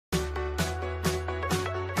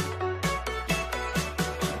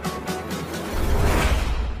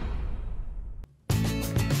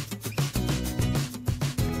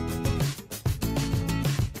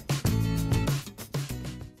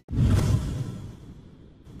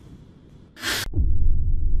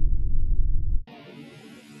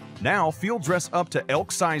Now field dress up to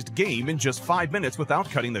elk-sized game in just 5 minutes without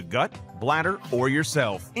cutting the gut, bladder, or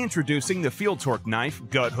yourself. Introducing the FieldTorq knife,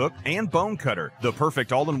 gut hook, and bone cutter, the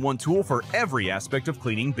perfect all-in-one tool for every aspect of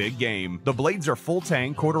cleaning big game. The blades are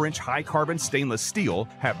full-tang, quarter-inch high-carbon stainless steel,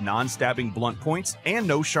 have non-stabbing blunt points, and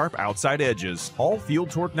no sharp outside edges. All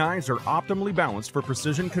FieldTorq knives are optimally balanced for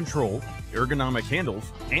precision control, ergonomic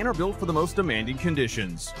handles, and are built for the most demanding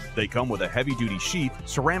conditions. They come with a heavy-duty sheath,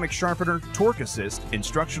 ceramic sharpener, torque assist,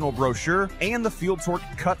 instructional brochure, and the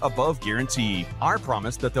FieldTorq Cut Above guarantee. Our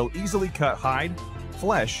promise that they'll easily cut hide,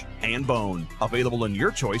 flesh, and bone. Available in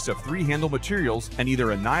your choice of 3-handle materials and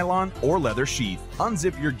either a nylon or leather sheath.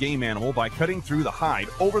 Unzip your game animal by cutting through the hide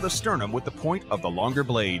over the sternum with the point of the longer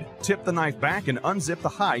blade. Tip the knife back and unzip the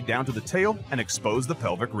hide down to the tail and expose the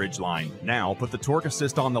pelvic ridgeline. Now put the torque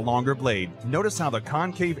assist on the longer blade. Notice how the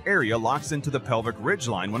concave area locks into the pelvic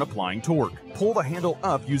ridgeline when applying torque. Pull the handle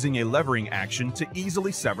up using a levering action to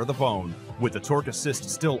easily sever the bone. With the torque assist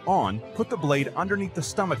still on, put the blade underneath the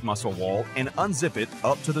stomach muscle wall and unzip it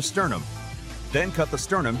up to the sternum. Then cut the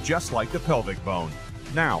sternum just like the pelvic bone.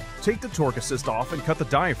 Now, take the torque assist off and cut the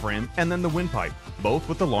diaphragm and then the windpipe, both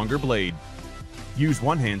with the longer blade. Use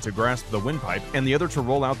one hand to grasp the windpipe and the other to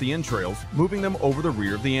roll out the entrails, moving them over the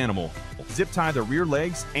rear of the animal. Zip tie the rear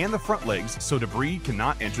legs and the front legs so debris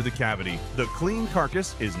cannot enter the cavity. The clean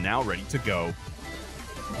carcass is now ready to go.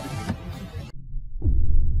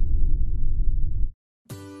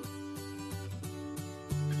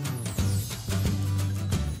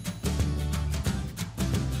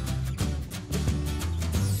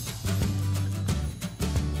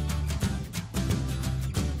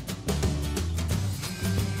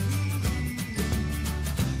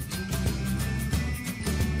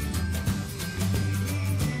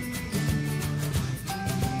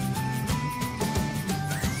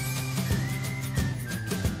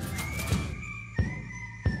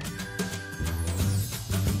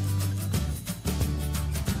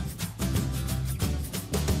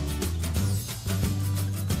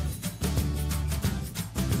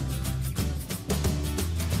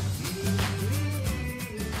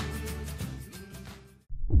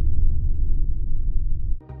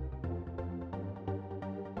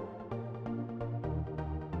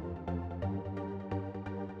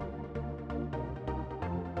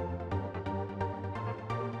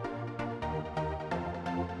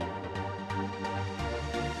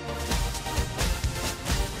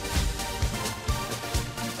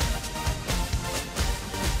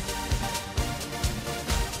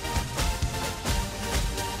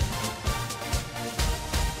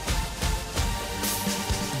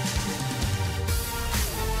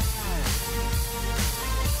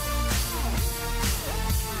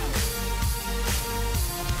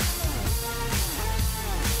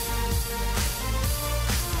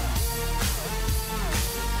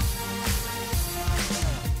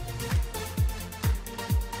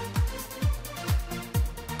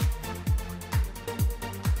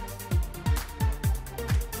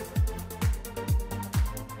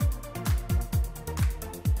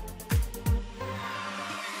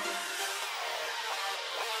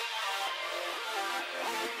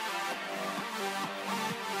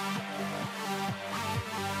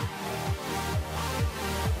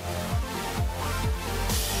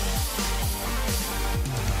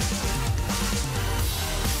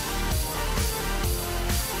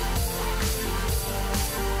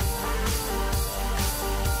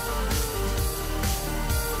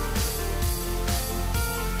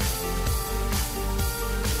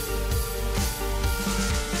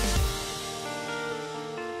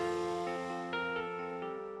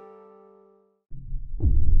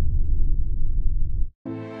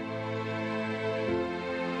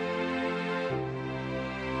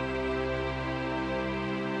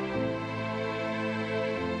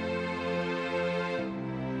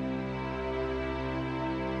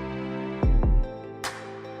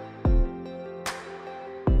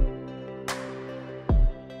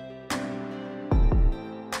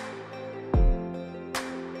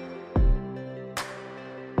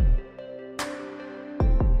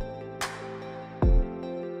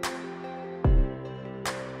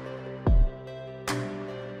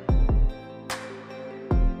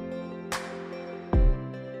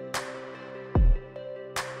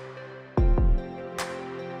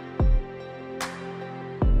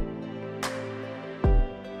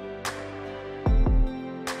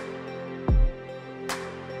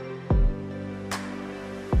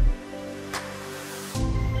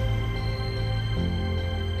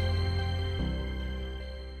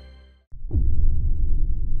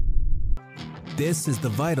 This is the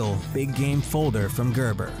vital big game folder from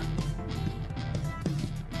Gerber.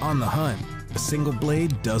 On the hunt, a single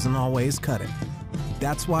blade doesn't always cut it.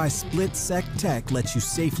 That's why Split Sec Tech lets you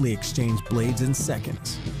safely exchange blades in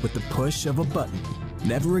seconds with the push of a button.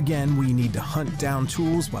 Never again will you need to hunt down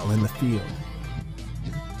tools while in the field.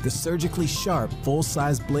 The surgically sharp,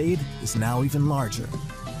 full-size blade is now even larger,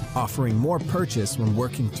 offering more purchase when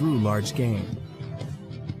working through large game.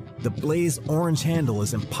 The blade's orange handle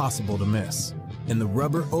is impossible to miss, and the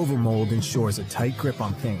rubber overmold ensures a tight grip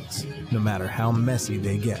on things, no matter how messy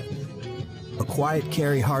they get. A quiet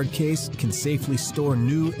carry hard case can safely store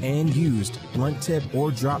new and used blunt tip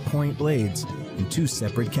or drop point blades in 2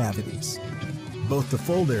 separate cavities. Both the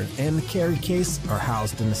folder and the carry case are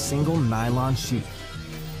housed in a single nylon sheath.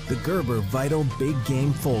 The Gerber Vital Big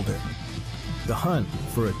Game Folder. The hunt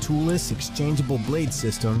for a toolless exchangeable blade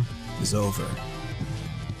system is over.